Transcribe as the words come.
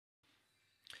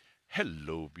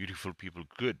Hello, beautiful people.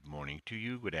 Good morning to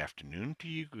you, good afternoon to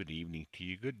you, good evening to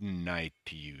you, good night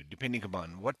to you, depending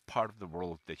upon what part of the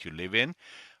world that you live in,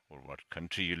 or what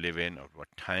country you live in, or what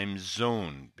time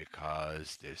zone,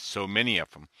 because there's so many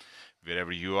of them.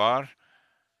 Wherever you are,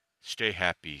 stay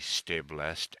happy, stay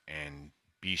blessed, and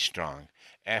be strong.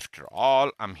 After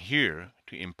all, I'm here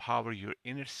to empower your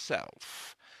inner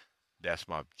self. That's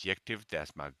my objective,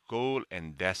 that's my goal,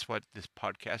 and that's what this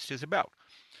podcast is about.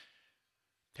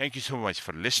 Thank you so much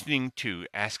for listening to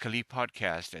Ask Ali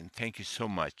podcast, and thank you so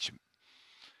much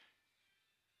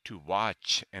to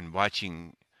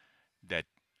watching that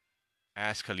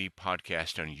Ask Ali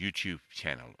podcast on YouTube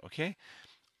channel. Okay,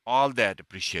 all that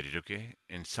appreciated. Okay,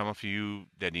 and some of you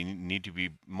that need to be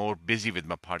more busy with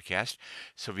my podcast,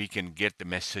 so we can get the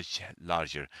message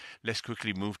larger. Let's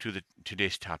quickly move to the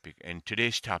today's topic, and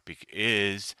today's topic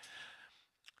is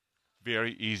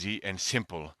very easy and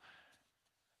simple.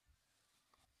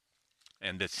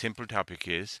 And that simple topic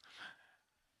is,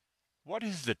 what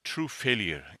is the true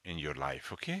failure in your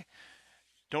life? Okay,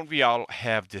 don't we all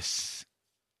have this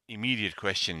immediate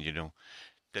question,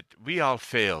 that we all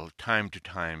fail time to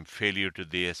time, failure to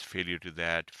this, failure to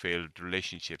that, failed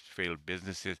relationships, failed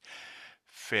businesses,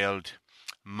 failed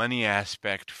money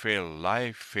aspect, failed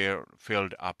life,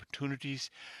 failed opportunities,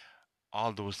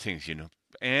 all those things.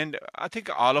 And I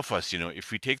think all of us,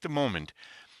 if we take the moment,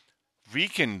 we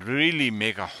can really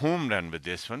make a home run with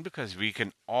this one because we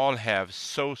can all have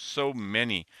so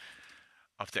many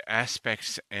of the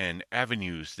aspects and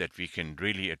avenues that we can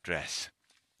really address.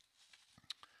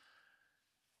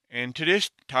 And today's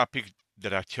topic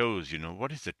that I chose,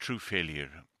 what is the true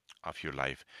failure of your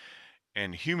life?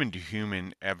 And human to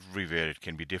human, everywhere it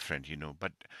can be different,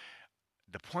 But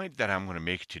the point that I'm going to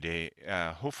make today,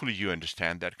 hopefully you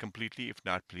understand that completely. If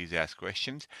not, please ask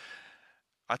questions.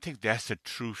 I think that's the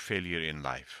true failure in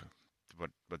life.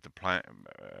 But the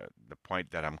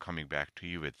point that I'm coming back to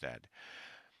you with that,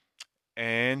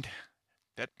 and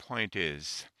that point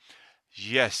is,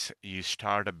 yes, you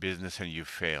start a business and you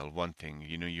fail. One thing,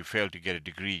 you fail to get a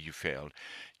degree, you failed.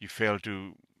 You failed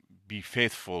to be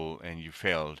faithful and you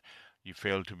failed. You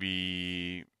failed to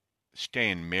be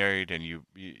staying married and you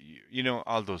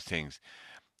all those things.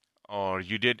 Or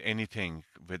you did anything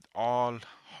with all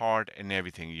heart and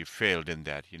everything, you failed in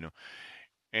that.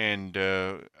 And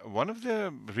one of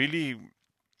the really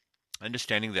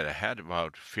understanding that I had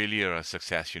about failure or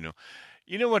success, you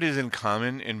know what is in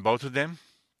common in both of them?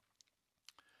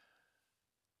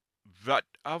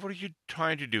 Whatever you're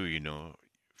trying to do,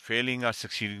 failing or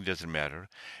succeeding doesn't matter.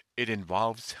 It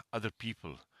involves other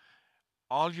people.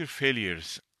 All your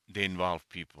failures, they involve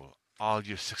people. All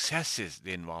your successes,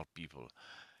 they involve people,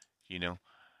 you know.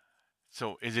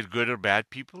 So is it good or bad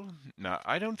people? No,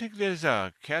 I don't think there's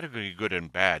a category good and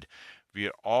bad. We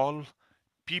are all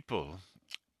people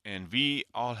and we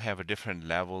all have a different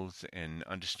levels and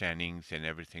understandings and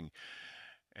everything.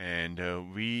 And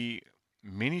we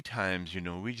many times,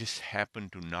 we just happen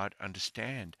to not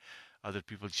understand other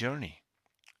people's journey,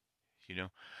 you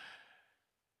know,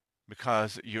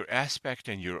 because your aspect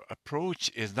and your approach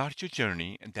is not your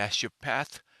journey, and that's your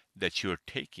path that you're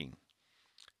taking.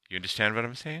 You understand what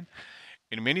I'm saying?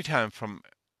 And many times, from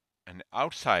an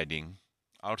outside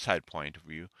point of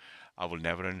view, I will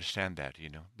never understand that,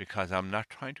 because I'm not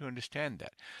trying to understand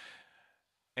that.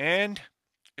 And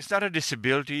it's not a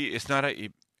disability, it's not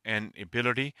an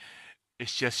ability,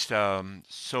 it's just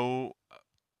so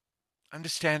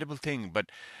understandable thing, but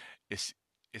it's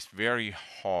it's very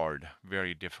hard,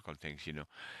 very difficult things.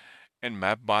 And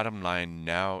my bottom line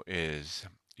now is,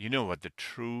 you know what the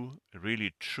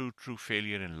really true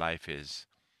failure in life is,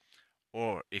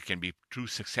 or it can be true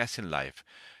success in life,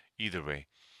 either way.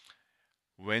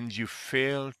 When you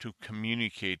fail to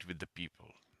communicate with the people,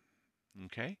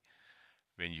 okay?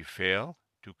 When you fail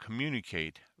to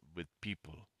communicate with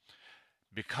people,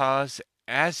 because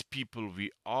as people,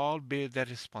 we all bear that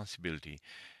responsibility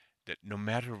that no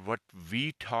matter what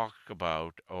we talk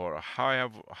about or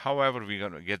however we're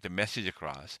going to get the message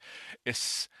across,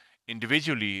 it's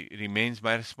individually remains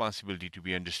my responsibility to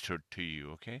be understood to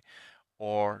you, okay?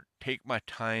 Or take my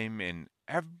time and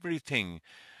everything,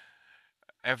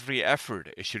 every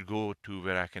effort, it should go to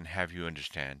where I can have you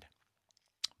understand.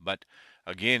 But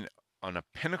again, on a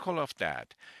pinnacle of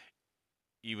that,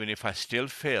 even if I still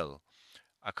fail,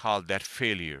 I call that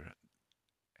failure.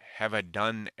 Have I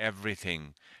done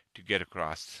everything to get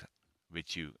across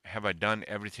with you? Have I done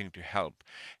everything to help?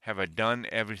 Have I done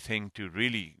everything to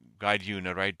really guide you in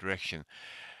the right direction?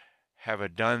 Have I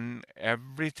done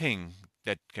everything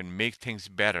that can make things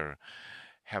better?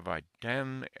 Have I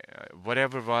done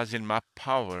whatever was in my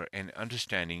power and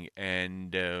understanding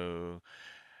and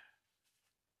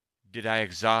Did I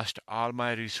exhaust all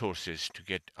my resources to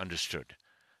get understood?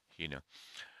 You know,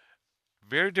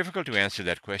 very difficult to answer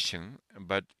that question,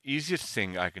 but easiest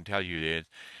thing I can tell you is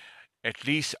at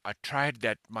least I tried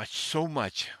that much, so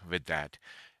much with that,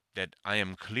 that I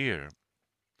am clear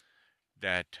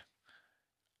that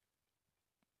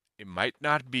it might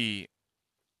not be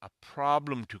a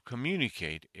problem to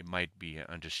communicate, it might be an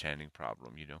understanding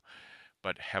problem,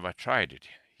 But have I tried it?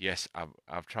 Yes,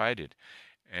 I've tried it.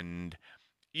 And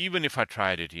even if I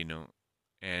tried it,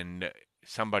 and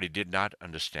somebody did not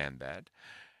understand that,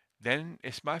 then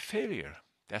it's my failure.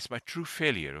 That's my true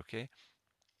failure, okay?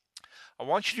 I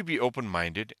want you to be open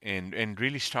minded and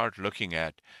really start looking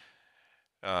at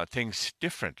things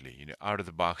differently, out of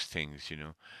the box things,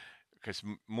 because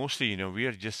mostly, we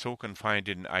are just so confined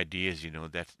in ideas,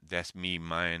 that that's me,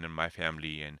 mine, and my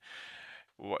family, and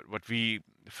what we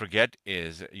forget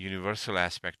is a universal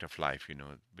aspect of life,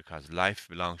 because life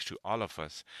belongs to all of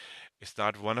us. It's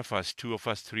not one of us, two of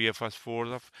us, three of us, four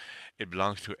of. It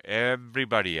belongs to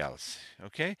everybody else.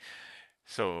 Okay,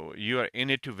 so you are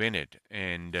in it to win it,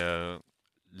 and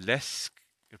let's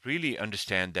really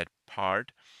understand that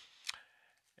part,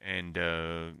 and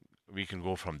we can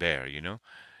go from there.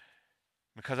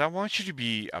 Because I want you to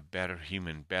be a better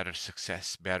human, better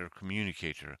success, better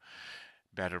communicator,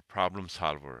 better problem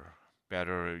solver,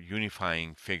 better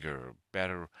unifying figure,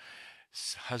 better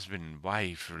husband,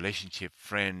 wife, relationship,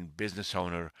 friend, business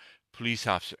owner, police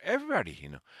officer, everybody,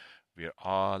 we're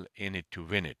all in it to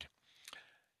win it.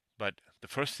 But the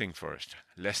first thing first,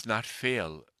 let's not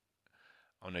fail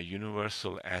on a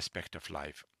universal aspect of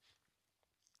life,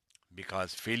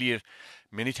 because failure,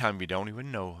 many times we don't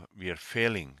even know we are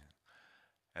failing.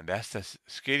 And that's the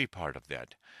scary part of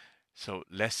that. So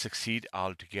let's succeed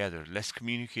all together. Let's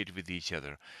communicate with each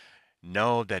other.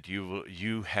 Know that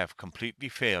you have completely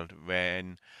failed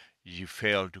when you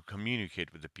failed to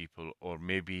communicate with the people, or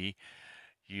maybe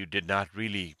you did not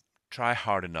really try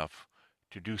hard enough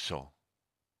to do so.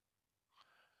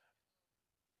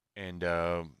 And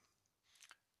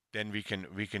then we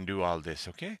can do all this,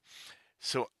 okay?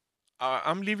 So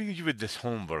I'm leaving you with this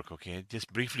homework, okay?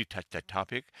 Just briefly touch that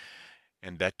topic,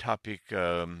 and that topic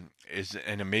is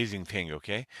an amazing thing,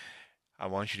 okay? I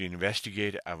want you to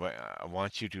investigate. I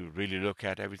want you to really look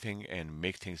at everything and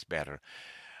make things better.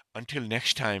 Until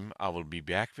next time, I will be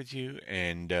back with you,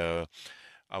 and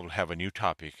I will have a new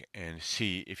topic and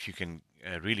see if you can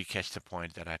really catch the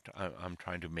point that I'm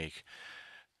trying to make.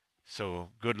 So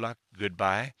good luck,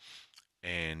 goodbye,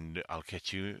 and I'll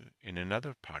catch you in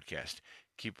another podcast.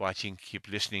 Keep watching, keep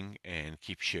listening, and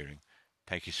keep sharing.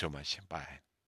 Thank you so much. Bye.